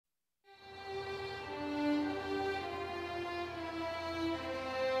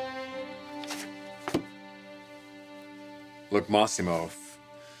Look, Massimo, if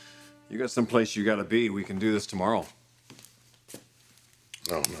you got someplace you gotta be, we can do this tomorrow.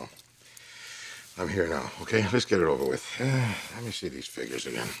 No. I'm here now, okay? Let's get it over with. Let me see these figures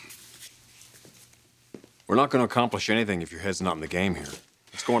again. We're not gonna accomplish anything if your head's not in the game here.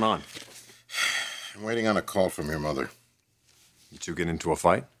 What's going on? I'm waiting on a call from your mother. You two get into a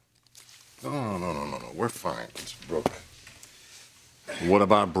fight? No. We're fine. It's Brooke. What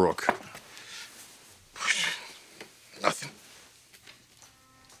about Brooke? Nothing.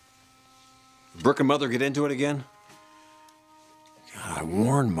 Brooke and Mother get into it again? God, I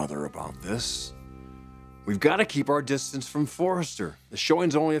warned Mother about this. We've got to keep our distance from Forrester. The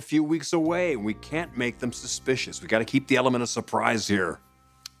showing's only a few weeks away, and we can't make them suspicious. We got to keep the element of surprise here.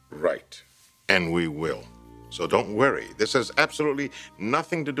 Right. And we will. So don't worry. This has absolutely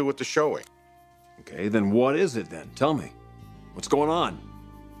nothing to do with the showing. Okay, then what is it then? Tell me. What's going on?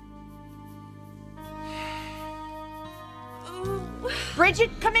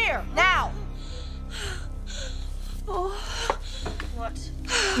 Bridget, come here, now! Oh. What?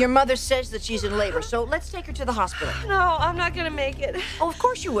 Your mother says that she's in labor, so let's take her to the hospital. No, I'm not gonna make it. Oh, of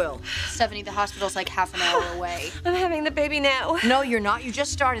course you will. Stephanie, the hospital's like half an hour away. I'm having the baby now. No, you're not. You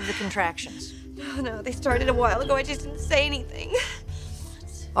just started the contractions. No, they started a while ago. I just didn't say anything.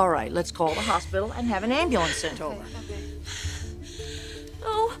 All right, let's call the hospital and have an ambulance sent over. Okay.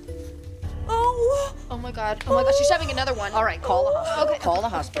 Oh. Oh my God, she's having another one. All right, call the hospital. Okay. Call the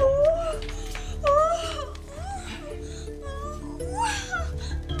hospital.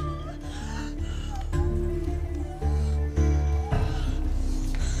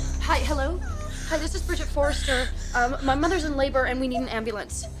 Hi, hello? Hi, this is Bridget Forrester. My mother's in labor and we need an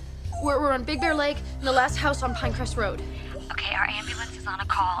ambulance. We're on Big Bear Lake in the last house on Pinecrest Road. Okay, our ambulance is on a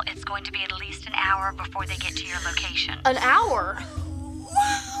call. It's going to be at least an hour before they get to your location. An hour?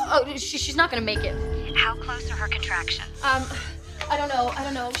 Oh, she's not gonna make it. How close are her contractions? I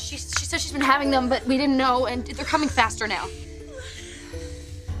don't know. She said she's been having them, but we didn't know, and they're coming faster now.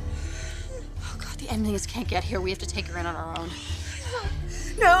 Oh God, the ambulance can't get here. We have to take her in on our own.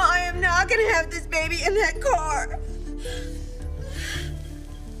 No, I am not gonna have this baby in that car.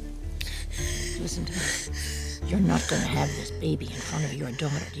 Listen to me. You're not going to have this baby in front of your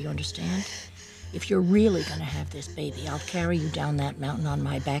daughter. Do you understand? If you're really going to have this baby, I'll carry you down that mountain on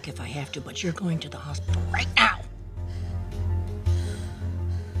my back if I have to, but you're going to the hospital right now.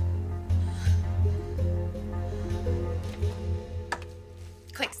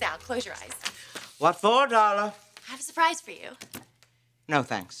 Quick, Sal, close your eyes. What for, Darla? I have a surprise for you. No,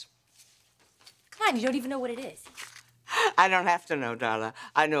 thanks. Come on, you don't even know what it is. I don't have to know, Darla.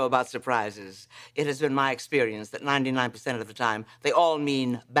 I know about surprises. It has been my experience that 99% of the time, they all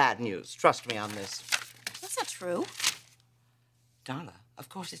mean bad news. Trust me on this. That's not true. Darla, of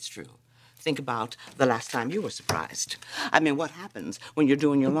course it's true. Think about the last time you were surprised. I mean, what happens when you're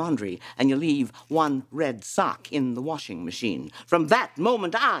doing your laundry and you leave one red sock in the washing machine? From that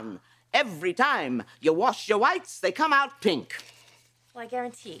moment on, every time you wash your whites, they come out pink. Well, I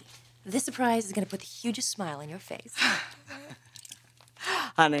guarantee this surprise is going to put the hugest smile on your face.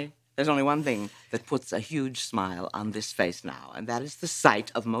 Honey, there's only one thing that puts a huge smile on this face now, and that is the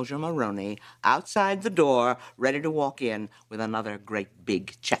sight of Mojo Maroney outside the door, ready to walk in with another great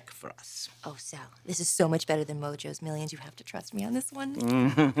big check for us. Oh, Sal, this is so much better than Mojo's Millions. You have to trust me on this one.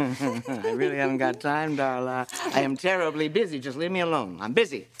 I really haven't got time, Darla. I am terribly busy. Just leave me alone. I'm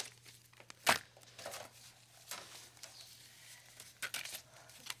busy.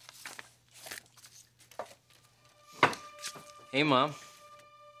 Hey, Mom.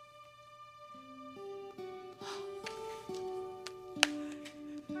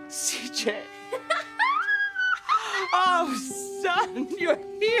 CJ. Oh, son, you're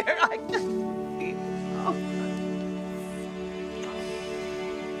here. I can't believe it. Oh.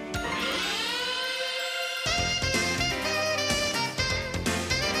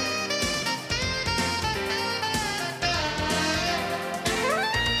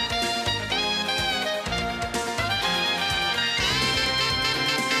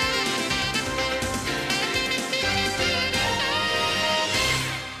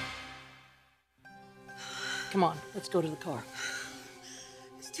 Come on, let's go to the car.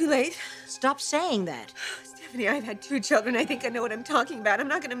 It's too late. Stop saying that. Stephanie, I've had 2 children. I think I know what I'm talking about. I'm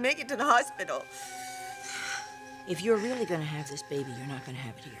not gonna make it to the hospital. If you're really going to have this baby, you're not going to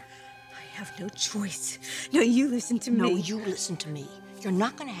have it here. I have no choice. No, you listen to me. No, you listen to me. You're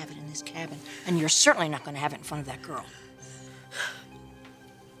not going to have it in this cabin, and you're certainly not going to have it in front of that girl.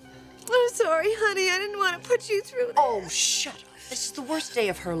 I'm sorry, honey. I didn't want to put you through this. Oh, shut up. This is the worst day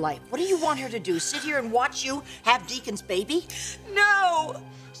of her life. What do you want her to do? Sit here and watch you have Deacon's baby? No!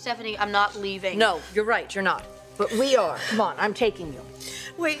 Stephanie, I'm not leaving. No, you're right. You're not. but we are. Come on, I'm taking you.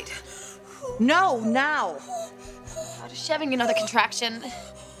 Wait. No, now. God, is she having another contraction?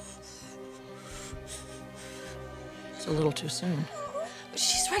 It's a little too soon. But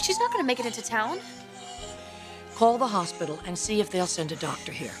she's right, she's not gonna make it into town. Call the hospital and see if they'll send a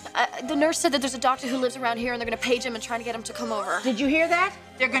doctor here. The nurse said that there's a doctor who lives around here and they're gonna page him and try to get him to come over. Did you hear that?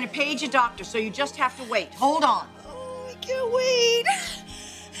 They're gonna page a doctor, so you just have to wait. Hold on. Oh, I can't wait.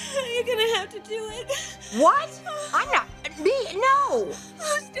 You're gonna have to do it. What? I'm not. Me? No.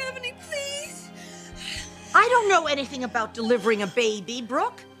 Oh, Stephanie, please. I don't know anything about delivering a baby,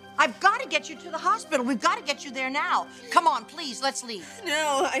 Brooke. I've got to get you to the hospital. We've got to get you there now. Come on, please, let's leave.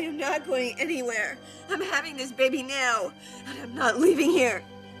 No, I am not going anywhere. I'm having this baby now, and I'm not leaving here,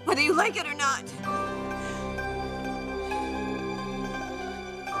 whether you like it or not.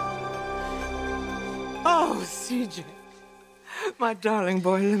 Oh, CJ. My darling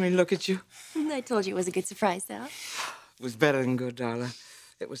boy, let me look at you. I told you it was a good surprise, though. It was better than good, Darla.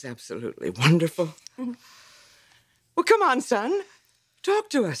 It was absolutely wonderful. Well, come on, son. Talk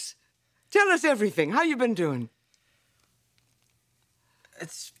to us. Tell us everything. How you been doing?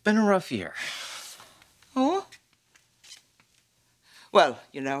 It's been a rough year. Oh? Well,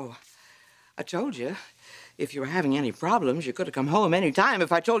 you know, I told you, if you were having any problems, you could have come home any time.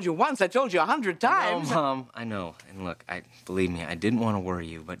 If I told you once, I told you 100 times. No, Mom, I know. And look, believe me, I didn't want to worry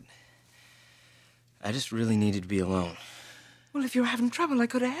you, but I just really needed to be alone. Well, if you were having trouble, I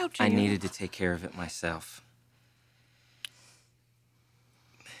could have helped you. I needed to take care of it myself.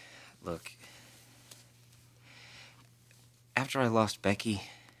 Look, after I lost Becky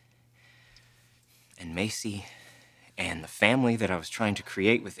and Macy and the family that I was trying to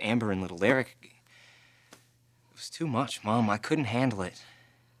create with Amber and little Eric, it was too much, Mom. I couldn't handle it.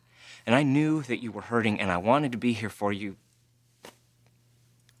 And I knew that you were hurting, and I wanted to be here for you,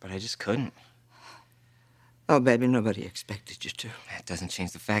 but I just couldn't. Oh, baby, nobody expected you to. That doesn't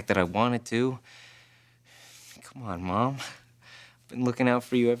change the fact that I wanted to. Come on, Mom. I've been looking out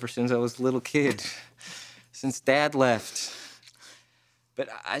for you ever since I was a little kid, since Dad left. But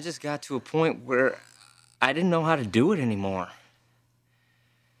I just got to a point where I didn't know how to do it anymore.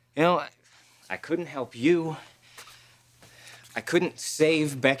 You know, I couldn't help you. I couldn't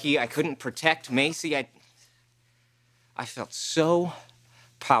save Becky. I couldn't protect Macy. I felt so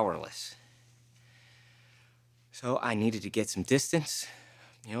powerless. So I needed to get some distance,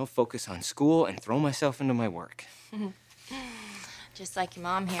 you know, focus on school and throw myself into my work. Just like your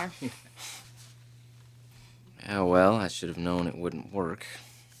mom here. Yeah, well, I should have known it wouldn't work.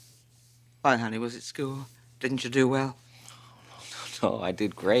 Why, honey, was it school? Didn't you do well? No, I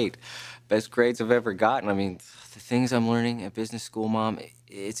did great. Best grades I've ever gotten. I mean, the things I'm learning at business school, Mom,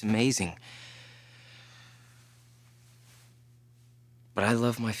 it's amazing. But I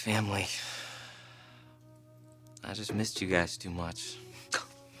love my family. I just missed you guys too much.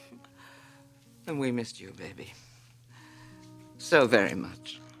 And we missed you, baby. So very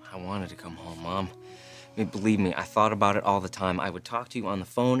much. I wanted to come home, Mom. I mean, believe me, I thought about it all the time. I would talk to you on the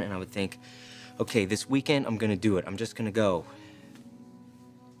phone, and I would think, okay, this weekend, I'm gonna do it. I'm just gonna go.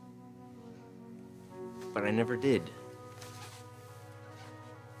 But I never did.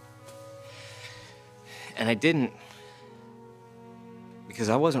 And I didn't because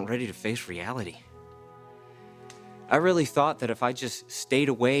I wasn't ready to face reality. I really thought that if I just stayed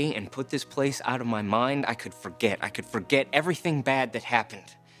away and put this place out of my mind, I could forget. I could forget everything bad that happened.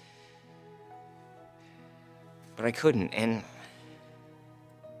 But I couldn't, and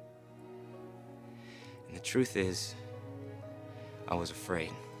the truth is, I was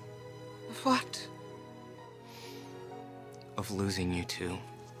afraid. Of what? Of losing you too.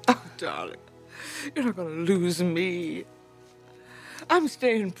 Oh, darling, you're not gonna lose me. I'm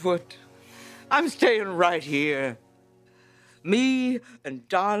staying put. I'm staying right here. Me and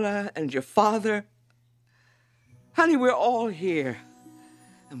Darla and your father. Honey, we're all here.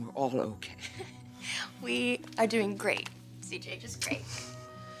 And we're all okay. We are doing great, CJ, just great.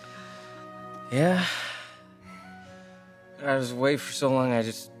 Yeah. I was away for so long, I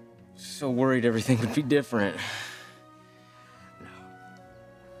just so worried everything would be different. No.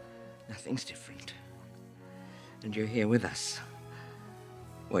 Nothing's different. And you're here with us.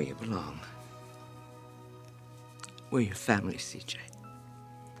 Where you belong. We're your family, CJ.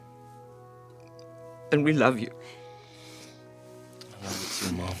 And we love you. I love you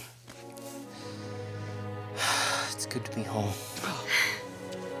too, Mom. It's good to be home.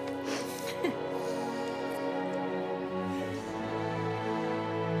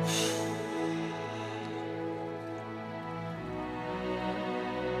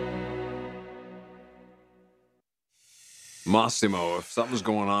 Massimo, if something's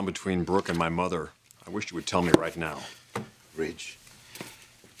going on between Brooke and my mother, I I wish you would tell me right now. Ridge,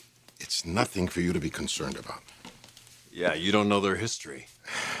 it's nothing for you to be concerned about. Yeah, you don't know their history.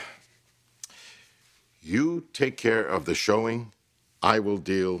 You take care of the showing. I will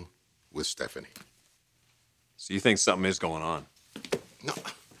deal with Stephanie. So you think something is going on? No.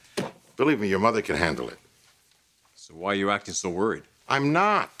 Believe me, your mother can handle it. So why are you acting so worried? I'm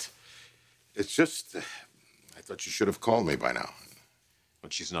not. It's just, I thought you should have called me by now.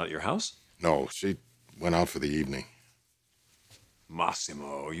 But she's not at your house? No, she went out for the evening.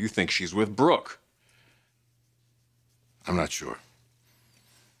 Massimo, you think she's with Brooke. I'm not sure.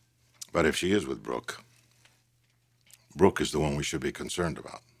 But if she is with Brooke, Brooke is the one we should be concerned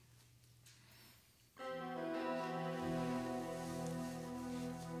about.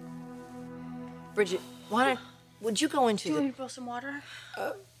 Bridget, would you go into Do you want me to boil some water?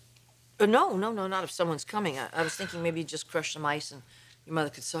 No, not if someone's coming. I was thinking maybe just crush some ice and your mother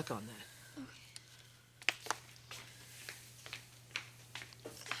could suck on that.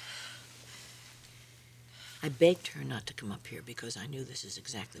 I begged her not to come up here because I knew this is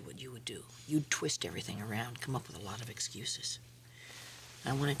exactly what you would do. You'd twist everything around, come up with a lot of excuses.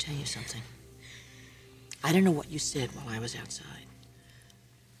 I want to tell you something. I don't know what you said while I was outside,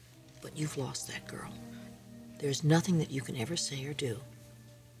 but you've lost that girl. There's nothing that you can ever say or do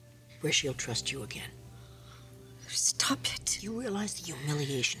where she'll trust you again. Stop it. Do you realize the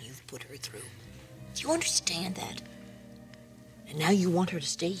humiliation you've put her through? Do you understand that? And now you want her to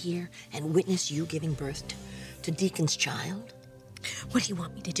stay here and witness you giving birth to Deacon's child? What do you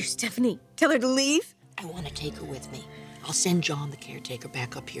want me to do, Stephanie? Tell her to leave? I want to take her with me. I'll send John, the caretaker,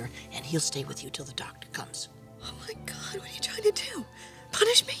 back up here, and he'll stay with you till the doctor comes. Oh, my God, what are you trying to do?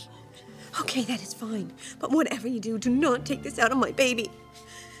 Punish me? Okay, that is fine. But whatever you do, do not take this out on my baby.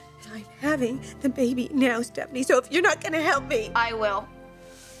 I'm having the baby now, Stephanie, so if you're not going to help me... I will.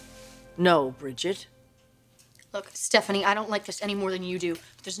 No, Bridget. Look, Stephanie, I don't like this any more than you do.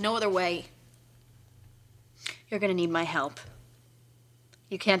 But there's no other way. You're gonna need my help.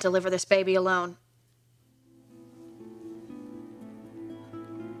 You can't deliver this baby alone.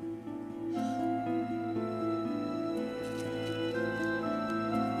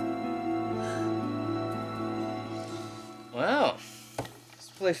 Wow. This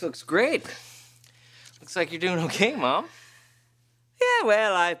place looks great. Looks like you're doing okay, Mom. Yeah,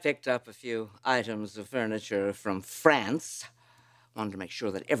 well, I picked up a few items of furniture from France. Wanted to make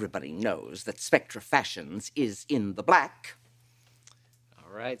sure that everybody knows that Spectra Fashions is in the black.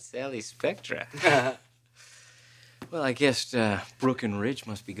 All right, Sally, Spectra. Well, I guess Brooke and Ridge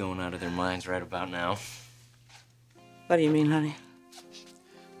must be going out of their minds right about now. What do you mean, honey?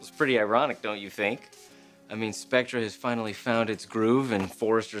 It's pretty ironic, don't you think? I mean, Spectra has finally found its groove and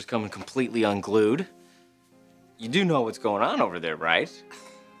Forrester's coming completely unglued. You do know what's going on over there, right?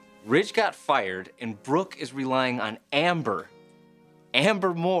 Ridge got fired, and Brooke is relying on Amber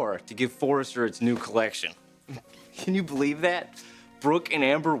Moore, to give Forrester its new collection. Can you believe that? Brooke and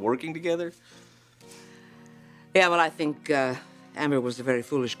Amber working together? Yeah, well, I think Amber was a very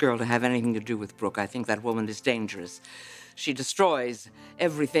foolish girl to have anything to do with Brooke. I think that woman is dangerous. She destroys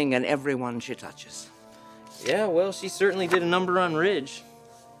everything and everyone she touches. Yeah, well, she certainly did a number on Ridge.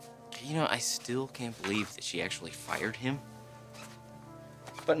 You know, I still can't believe that she actually fired him.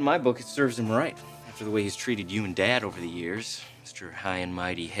 But in my book, it serves him right. After the way he's treated you and Dad over the years, Mr. High and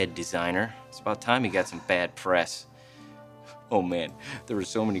Mighty head designer, it's about time he got some bad press. Oh man, there were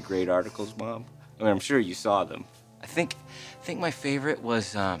so many great articles, Mom. I mean, I'm sure you saw them. I think my favorite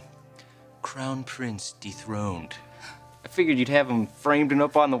was Crown Prince Dethroned. I figured you'd have him framed and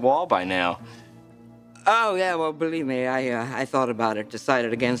up on the wall by now. Oh, yeah, well, believe me, I thought about it,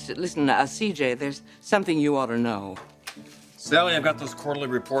 decided against it. Listen, CJ, there's something you ought to know. Sally, I've got those quarterly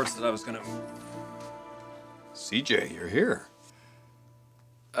reports that I was gonna... CJ, you're here.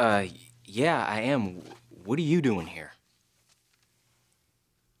 Yeah, I am. What are you doing here?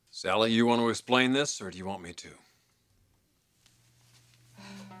 Sally, you want to explain this, or do you want me to?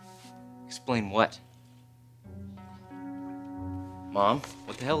 Explain what? Mom,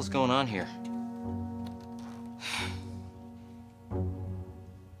 what the hell is going on here?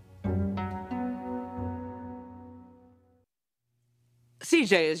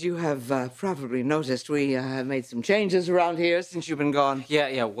 CJ, as you have probably noticed, we have made some changes around here since you've been gone.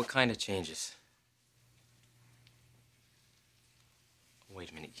 Yeah, what kind of changes? Wait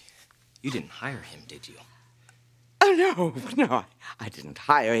a minute. You didn't hire him, did you? Oh, no, I didn't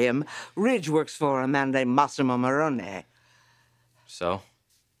hire him. Ridge works for a man named Massimo Marone. So?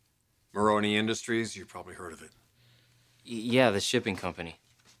 Maroni Industries, you've probably heard of it. Yeah, the shipping company.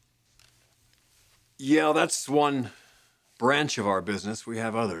 Yeah, that's one branch of our business. We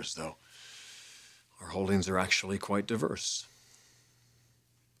have others, though. Our holdings are actually quite diverse.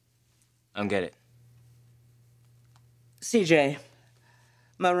 I don't get it. CJ,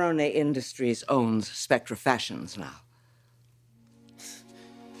 Marone Industries owns Spectra Fashions now.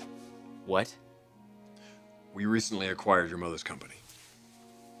 What? We recently acquired your mother's company.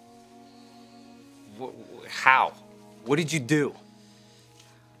 How? What did you do?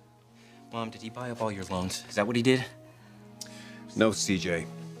 Mom, did he buy up all your loans? Is that what he did? No, CJ.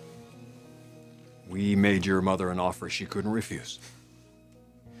 We made your mother an offer she couldn't refuse.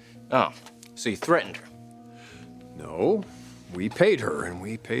 Oh, so you threatened her? No, we paid her, and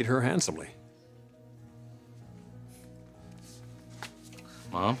we paid her handsomely.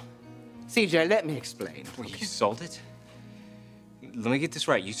 Mom? CJ, let me explain. Well, you sold it? Let me get this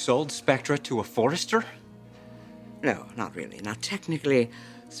right. You sold Spectra to a Forrester? No, not really. Now, technically,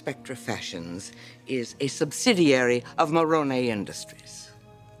 Spectra Fashions is a subsidiary of Marone Industries.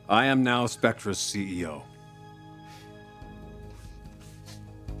 I am now Spectra's CEO.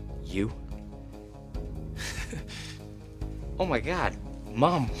 You? Oh my God.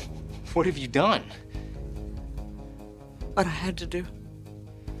 Mom, what have you done? What I had to do?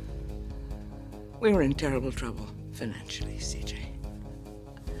 We were in terrible trouble financially, CJ.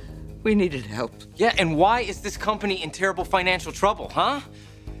 We needed help. Yeah, and why is this company in terrible financial trouble, huh?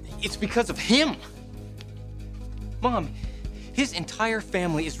 It's because of him. Mom, his entire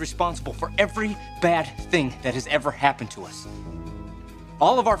family is responsible for every bad thing that has ever happened to us.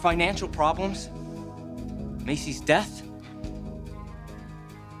 All of our financial problems, Macy's death,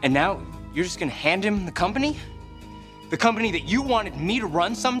 and now you're just gonna hand him the company? The company that you wanted me to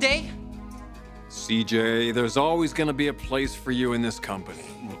run someday? CJ, there's always gonna be a place for you in this company.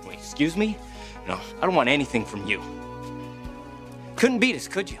 Wait, excuse me? No, I don't want anything from you. Couldn't beat us,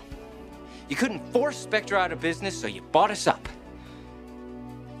 could you? You couldn't force Spectra out of business, so you bought us up.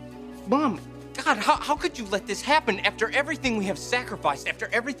 Mom, God, how could you let this happen after everything we have sacrificed, after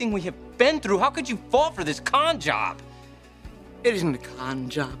everything we have been through? How could you fall for this con job? It isn't a con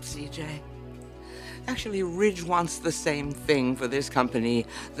job, CJ. Actually, Ridge wants the same thing for this company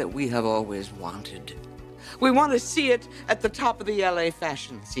that we have always wanted. We want to see it at the top of the LA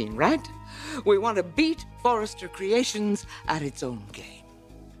fashion scene, right? We want to beat Forrester Creations at its own game.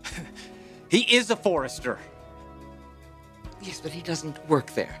 He is a Forrester. Yes, but he doesn't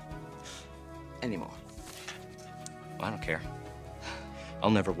work there anymore. Well, I don't care.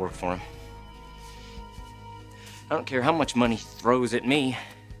 I'll never work for him. I don't care how much money he throws at me.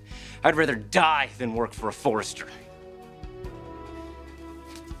 I'd rather die than work for a Forrester.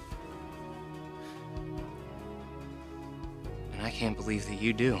 And I can't believe that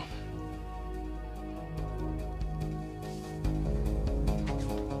you do.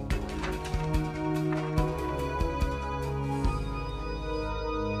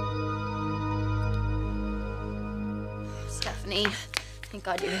 Stephanie, thank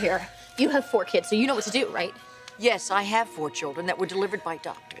God you're here. You have 4 kids, so you know what to do, right? Yes, I have 4 children that were delivered by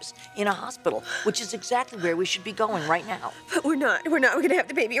doctors in a hospital, which is exactly where we should be going right now. But we're not. We're gonna have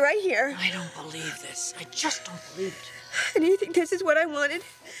the baby right here. I don't believe this. I just don't believe it. And you think this is what I wanted?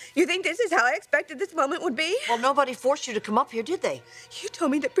 You think this is how I expected this moment would be? Well, nobody forced you to come up here, did they? You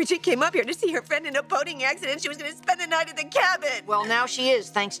told me that Bridget came up here to see her friend in a boating accident. She was gonna spend the night at the cabin. Well, now she is,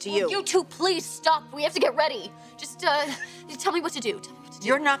 thanks to you. You two, please stop. We have to get ready. Just tell me what to do. Tell me what to do.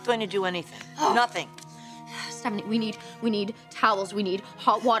 You're not going to do anything. Nothing. Stephanie, we need towels, we need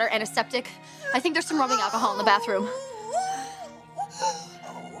hot water, antiseptic. I think there's some rubbing alcohol in the bathroom.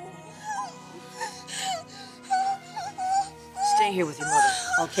 Stay here with your mother.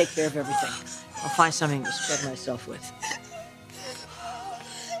 I'll take care of everything. I'll find something to spread myself with.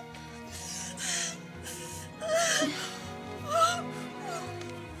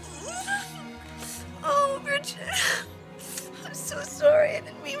 Oh, Bridget. I'm so sorry. I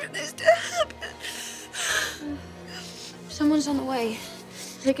didn't mean for this to happen. Someone's on the way.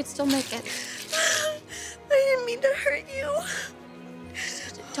 They could still make it. I didn't mean to hurt you.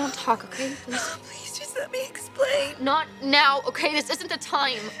 Don't talk, okay? Please. Please just let me explain. Not now, okay? This isn't the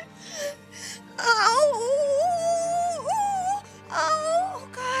time. Oh,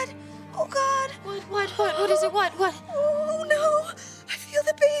 God. Oh, God. What is it? What?